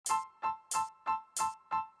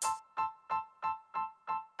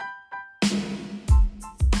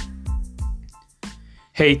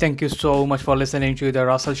Hey, thank you so much for listening to the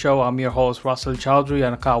Rasel Show. I'm your host, Rasel Chowdhury,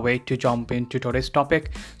 and I can't wait to jump into today's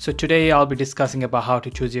topic. So today I'll be discussing about how to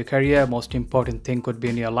choose your career. Most important thing could be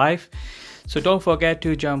in your life. So don't forget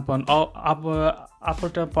to jump on Apple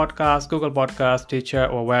Podcast, Google Podcast, Teacher,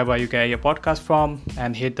 or wherever you get your podcast from,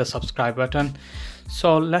 and hit the subscribe button.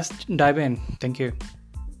 So let's dive in. Thank you.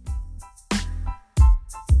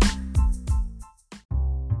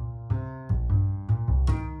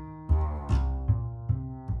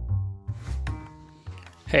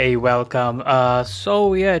 Hey, welcome.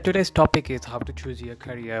 Today's topic is how to choose your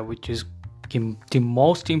career, which is the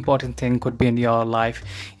most important thing could be in your life.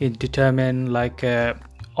 It determine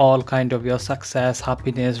all kind of your success,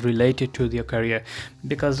 happiness related to your career.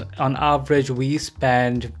 Because on average, we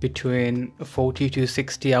spend between 40 to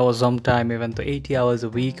 60 hours, sometime even to 80 hours a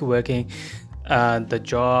week working the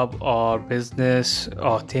job or business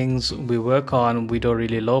or things we work on we don't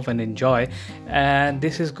really love and enjoy, and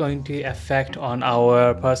this is going to affect on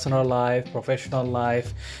our personal life, professional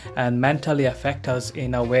life, and mentally affect us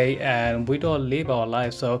in a way, and we don't live our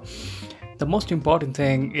life. So the most important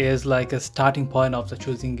thing is like a starting point of the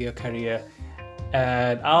choosing your career,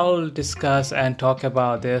 and I'll discuss and talk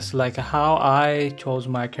about this, like how I chose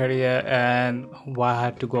my career and what I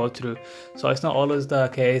had to go through. So it's not always the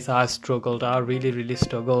case. I really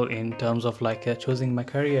struggled in terms of choosing my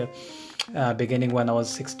career. Beginning when I was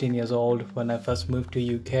 16 years old, when I first moved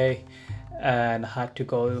to UK and had to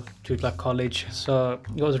go to college. So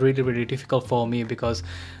it was really difficult for me because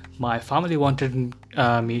my family wanted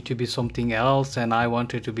me to be something else and I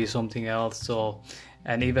wanted to be something else. So,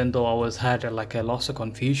 and even though I was had a lots of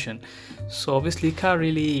confusion, so obviously you can't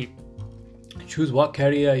really choose what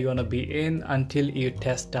career you want to be in until you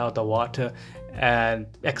test out the water and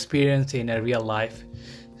experience in a real life.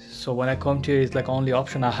 So when I come to it's only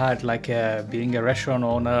option I had being a restaurant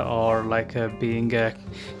owner or being a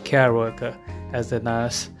care worker as a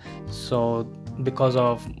nurse. So because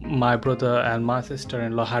of my brother and my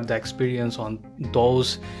sister-in-law had the experience on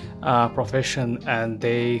those profession, and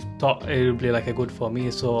they thought it would be a good for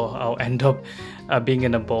me, so I'll end up being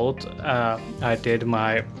in a boat. I did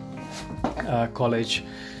my college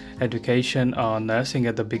education on nursing.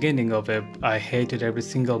 At the beginning of it, I hated every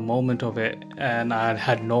single moment of it, and I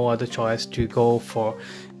had no other choice to go for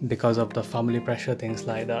because of the family pressure, things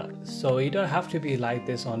like that. So you don't have to be like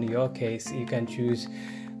this on your case. You can choose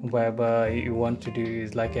whatever you want to do.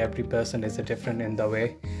 Is every person is different in the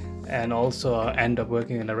way. And also I end up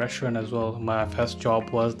working in a restaurant as well. My first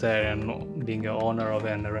job was there and being an owner of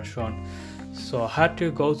a restaurant. So I had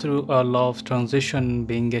to go through a lot of transition,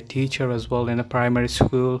 being a teacher as well in a primary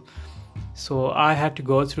school. So I had to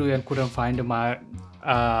go through and couldn't find my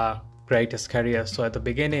greatest career. So at the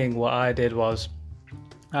beginning what I did was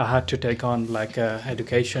I had to take on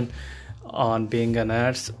education on being a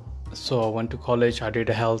nurse. So I went to college. I did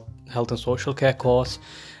a health and social care course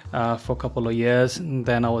for a couple of years, and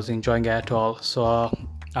then I was enjoying it all. So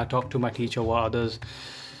I talked to my teacher what others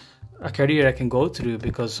a career I can go through,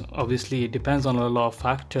 because obviously it depends on a lot of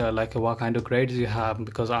factor, like what kind of grades you have,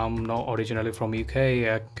 because I'm not originally from UK.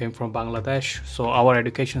 I came from Bangladesh, so our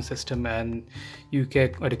education system and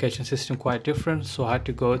UK education system quite different. So I had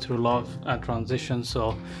to go through a lot of transitions.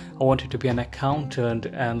 So I wanted to be an accountant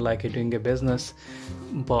and doing a business,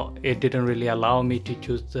 but it didn't really allow me to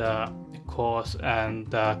choose the course and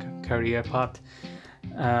the career path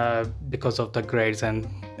because of the grades and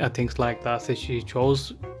things like that. So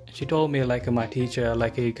she told me my teacher,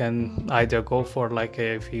 you can either go for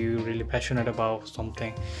if you're really passionate about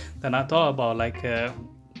something. Then I thought about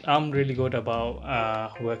I'm really good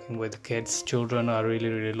about working with children. I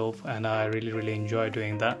really love, and I really enjoy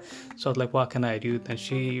doing that. So I was what can I do? Then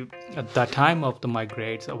she, at that time of my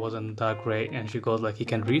grades, I wasn't that great, and she goes you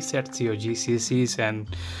can reset your GCSEs and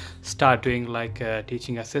start doing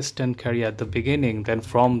teaching assistant career at the beginning. Then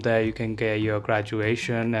from there you can get your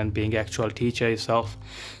graduation and being actual teacher yourself.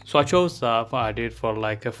 So I chose that. I did for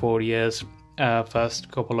 4 years. First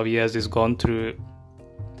couple of years is gone through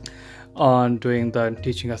on doing the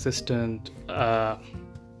teaching assistant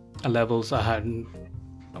levels. I hadn't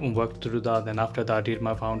worked through that. Then after that I did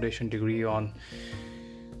my foundation degree on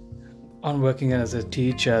working as a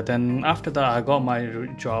teacher. Then after that I got my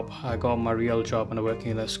job. I got my real job and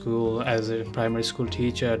working in a school as a primary school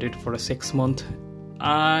teacher. I did for a 6 month.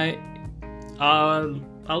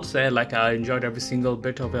 I'll say I enjoyed every single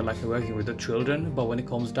bit of it, working with the children. But when it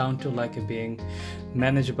comes down to being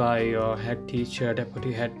managed by your head teacher,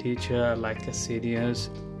 deputy head teacher,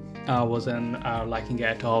 seniors, I wasn't liking it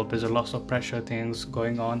at all. There's a lot of pressure things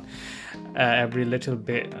going on. Every little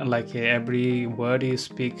bit, every word you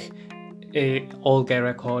speak it all get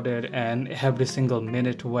recorded, and every single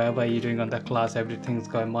minute whatever you're doing on the class, everything's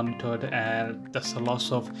going monitored, and there's a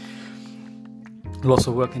lots of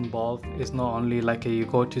work involved. It's not only like you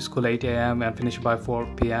go to school 8 a.m. and finish by 4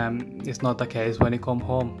 p.m. It's not the case. When you come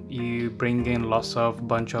home, you bring in lots of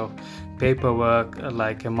bunch of paperwork,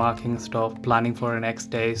 like marking stuff, planning for the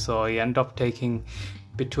next day. So you end up taking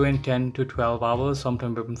between 10 to 12 hours,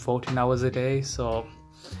 sometimes even 14 hours a day. So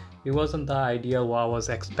it wasn't the idea what I was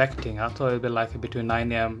expecting. I thought it'd be like between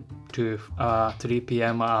 9 a.m. to 3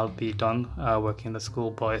 p.m. I'll be done working in the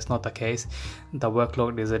school, but it's not the case. The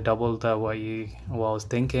workload is a double the what I was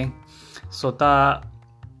thinking. So that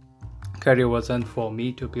career wasn't for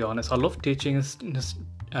me, to be honest. I love teaching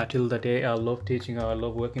till the day. I love teaching. I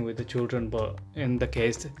love working with the children, but in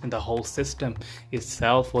the whole system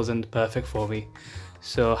itself wasn't perfect for me.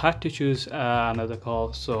 So I had to choose another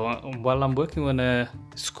call. So while I'm working in a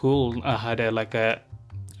school, I had a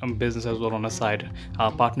business as well on the side. I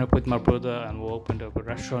partnered with my brother and we opened up a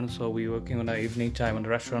restaurant. So we were working on the evening time in the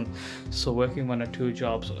restaurant. So working on 2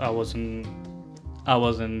 jobs, I wasn't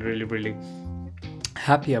really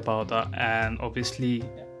happy about that. And obviously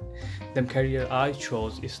the career I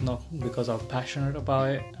chose is not because I'm passionate about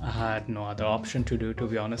it. I had no other option to do, to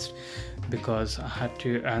be honest, because I had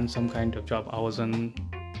to earn some kind of job. I wasn't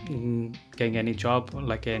getting any job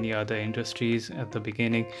like any other industries at the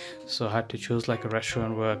beginning, so I had to choose like a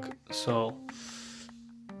restaurant work. So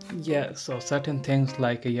yeah, so certain things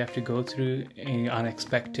like you have to go through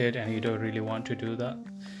unexpected and you don't really want to do that.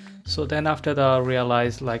 So then after that I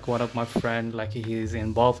realized like one of my friend, like he's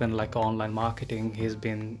involved in like online marketing. He's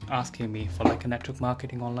been asking me for like a network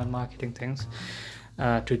marketing, online marketing things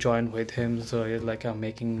to join with him. So it's like I'm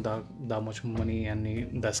making that much money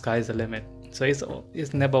and the sky's the limit. So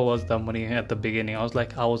it never was the money at the beginning.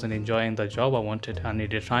 I wasn't enjoying the job I wanted. I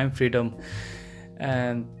needed time freedom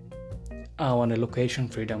and I want a location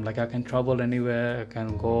freedom. Like I can travel anywhere, I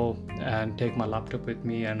can go and take my laptop with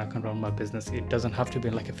me and I can run my business. It doesn't have to be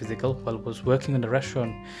like a physical. While I was working in the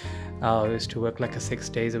restaurant, I used to work like 6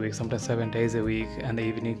 days a week, sometimes 7 days a week, and the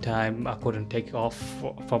evening time I couldn't take off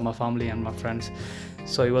from my family and my friends.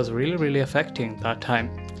 So it was really affecting that time.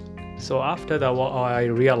 So after that, what I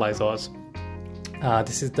realized was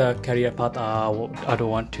this is the career path I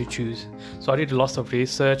don't want to choose. So I did lots of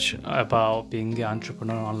research about being an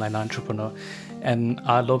entrepreneur, online entrepreneur, and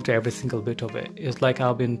I loved every single bit of it. It's like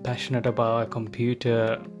I've been passionate about a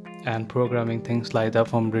computer and programming, things like that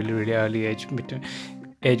from really early age.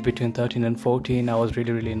 Between 13 and 14, I was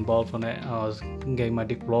really involved on it. I was getting my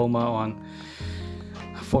diploma on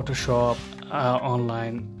Photoshop,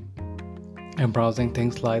 online and browsing,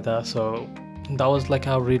 things like that. So that was like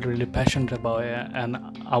I was really passionate about it, and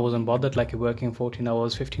I wasn't bothered like working 14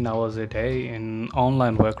 hours 15 hours a day in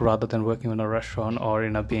online work rather than working in a restaurant or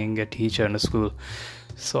being a teacher in a school.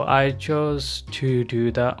 So I chose to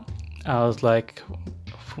do that. I was like,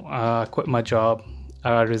 I quit my job,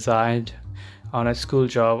 I resigned on a school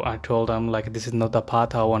job. I told them like this is not the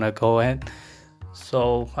path I want to go in.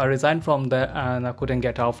 So I resigned from there and I couldn't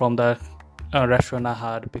get out from that restaurant I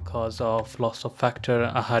had because of lots of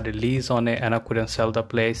factor. I had a lease on it and I couldn't sell the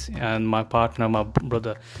place, and my partner, my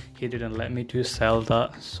brother, he didn't let me to sell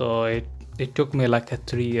that. So it took me like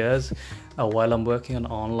 3 years while I'm working on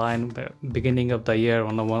online. Beginning of the year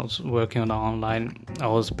when I was working on online, I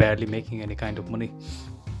was barely making any kind of money.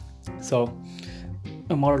 So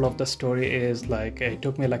the moral of the story is like it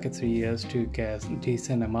took me like 3 years to get a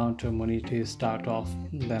decent amount of money to start off.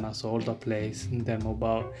 Then I sold the place, then moved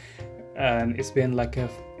out. And it's been like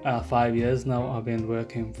 5 years now I've been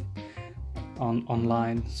working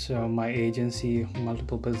online. So my agency,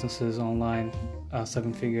 multiple businesses online,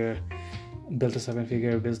 built a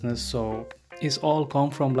 7-figure business. So it's all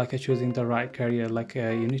come from like choosing the right career. Like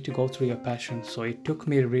you need to go through your passion. So it took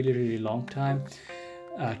me a really long time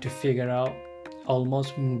to figure out,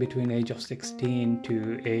 almost between age of 16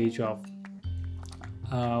 to age of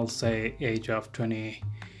age of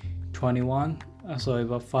 21. So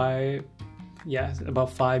about 5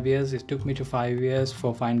 years. It took me to 5 years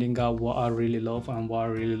for finding out what I really love and what I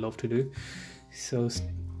really love to do. So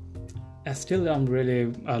still I'm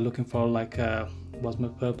really looking for like what my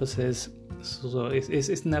purpose is. So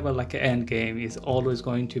it's never like an end game. It's always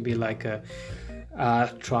going to be like a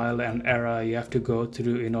trial and error you have to go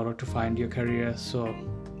through in order to find your career. So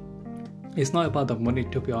it's not about the money,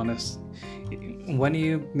 to be honest. When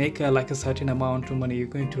you make a certain amount of money, you're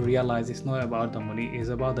going to realize it's not about the money, it's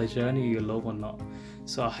about the journey you love or not.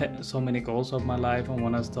 So I had so many goals of my life, and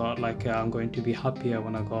when I thought like I'm going to be happier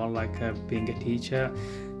when I go like being a teacher.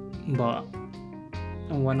 But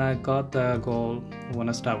when I got the goal, when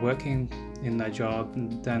I start working in a job,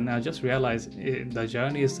 then I just realized the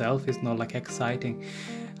journey itself is not like exciting.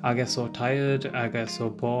 I get so tired, I get so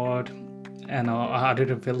bored, and I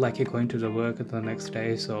didn't feel like going to the work the next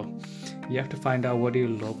day. So you have to find out what do you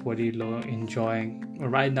love, what do you love enjoying.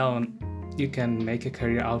 Right now, you can make a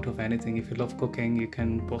career out of anything. If you love cooking, you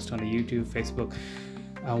can post on YouTube, Facebook,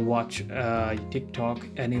 and watch TikTok,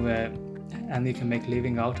 anywhere, and you can make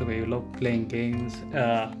living out of it. You love playing games,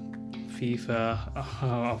 FIFA,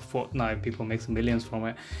 Fortnite, people make millions from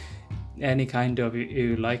it. Any kind of,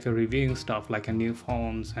 you like reviewing stuff like a new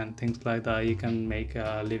phones and things like that, you can make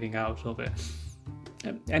a living out of it.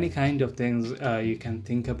 Any kind of things you can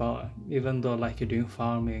think about, even though like you're doing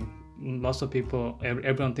farming. Lots of people,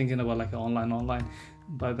 everyone thinking about like online,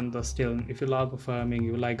 but even though still, if you love farming,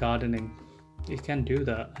 you like gardening, you can do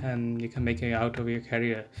that and you can make it out of your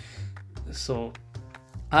career. So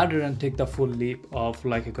I didn't take the full leap of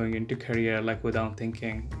like going into career like without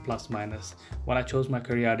thinking plus minus. When I chose my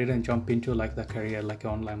career, I didn't jump into like the career like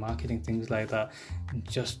online marketing, things like that.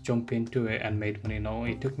 Just jump into it and made money. No,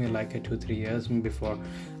 it took me like 2-3 years before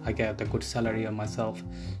I get the good salary on myself.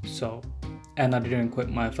 So, and I didn't quit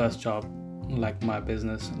my first job, like my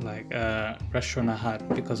business, like restaurant I had,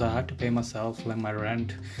 because I had to pay myself like my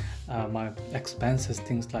rent, my expenses,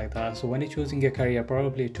 things like that. So when you're choosing a career,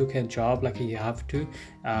 probably took a job like you have to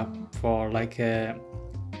for like a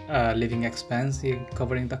living expense, you're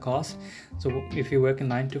covering the cost. So if you work in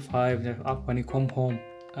 9 to 5, when you come home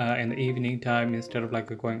in the evening time, instead of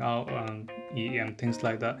like going out and eat and things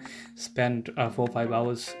like that, spend 4-5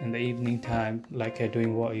 hours in the evening time like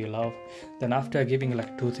doing what you love. Then after giving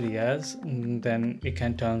like 2-3 years, then it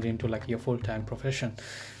can turn into like your full-time profession.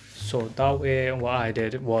 So that way what I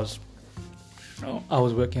did was, I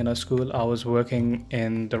was working in a school, I was working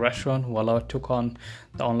in the restaurant while I took on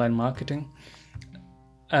the online marketing,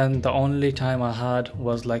 and the only time I had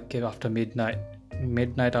was like after midnight.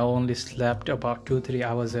 I only slept about 2-3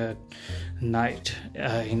 hours a night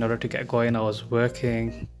in order to get going. I was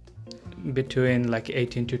working between like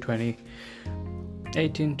 18 to 20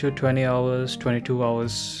 hours, 22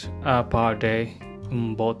 hours per day,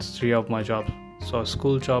 both 3 of my jobs. So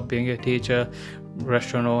school job, being a teacher,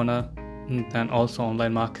 restaurant owner, and also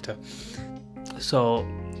online marketer. So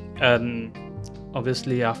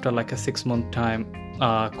obviously after like a 6-month time,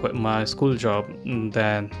 I quit my school job.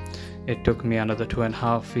 Then it took me another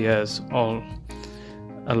 2.5 years, all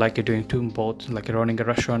like doing both, like running a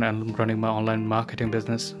restaurant and running my online marketing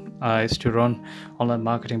business. I used to run online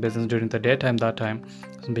marketing business during the daytime, that time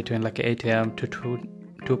between like 8 a.m. to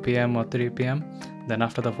 2 p.m. or 3 p.m. Then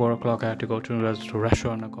after the 4 o'clock, I had to go to the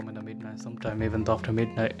restaurant and come in the midnight. Sometime even after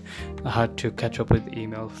midnight, I had to catch up with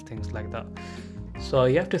emails, things like that. So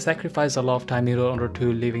you have to sacrifice a lot of time in order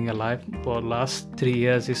to living a life. But last 3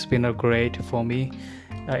 years, it's been great for me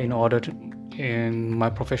in order to, in my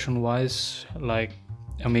profession wise, like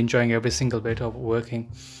I'm enjoying every single bit of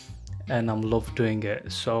working and I'm love doing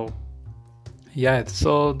it. So yeah,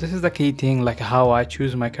 so this is the key thing, like how I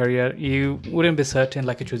choose my career. You wouldn't be certain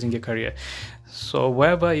like choosing your career. So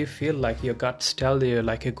wherever you feel like your guts tell you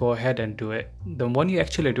like go ahead and do it, then when you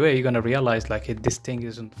actually do it, you're gonna realize like this thing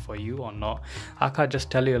isn't for you or not. I can't just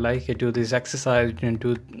tell you like do this exercise and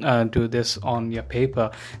do this on your paper.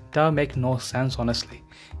 That make no sense, honestly.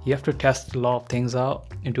 You have to test a lot of things out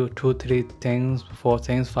and do 2-3 things, 4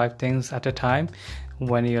 things, 5 things at a time.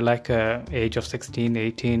 When you're like age of 16,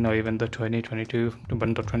 18, or even the 20, 22,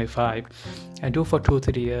 25, and do for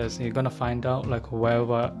 2-3 years, you're gonna find out like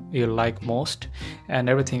wherever you like most, and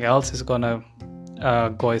everything else is gonna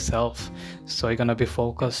go itself. So you're gonna be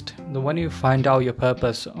focused. When you find out your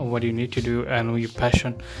purpose, what you need to do, and your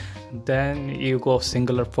passion, then you go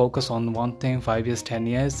singular focus on one thing, 5 years, 10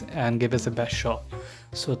 years, and give it the best shot.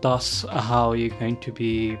 So that's how you're going to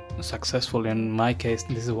be successful. In my case,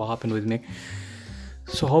 this is what happened with me.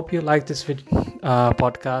 So hope you like this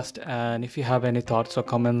podcast, and if you have any thoughts or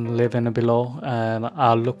comment, leave in below, and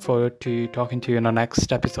I'll look forward to talking to you in the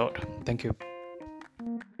next episode. Thank you.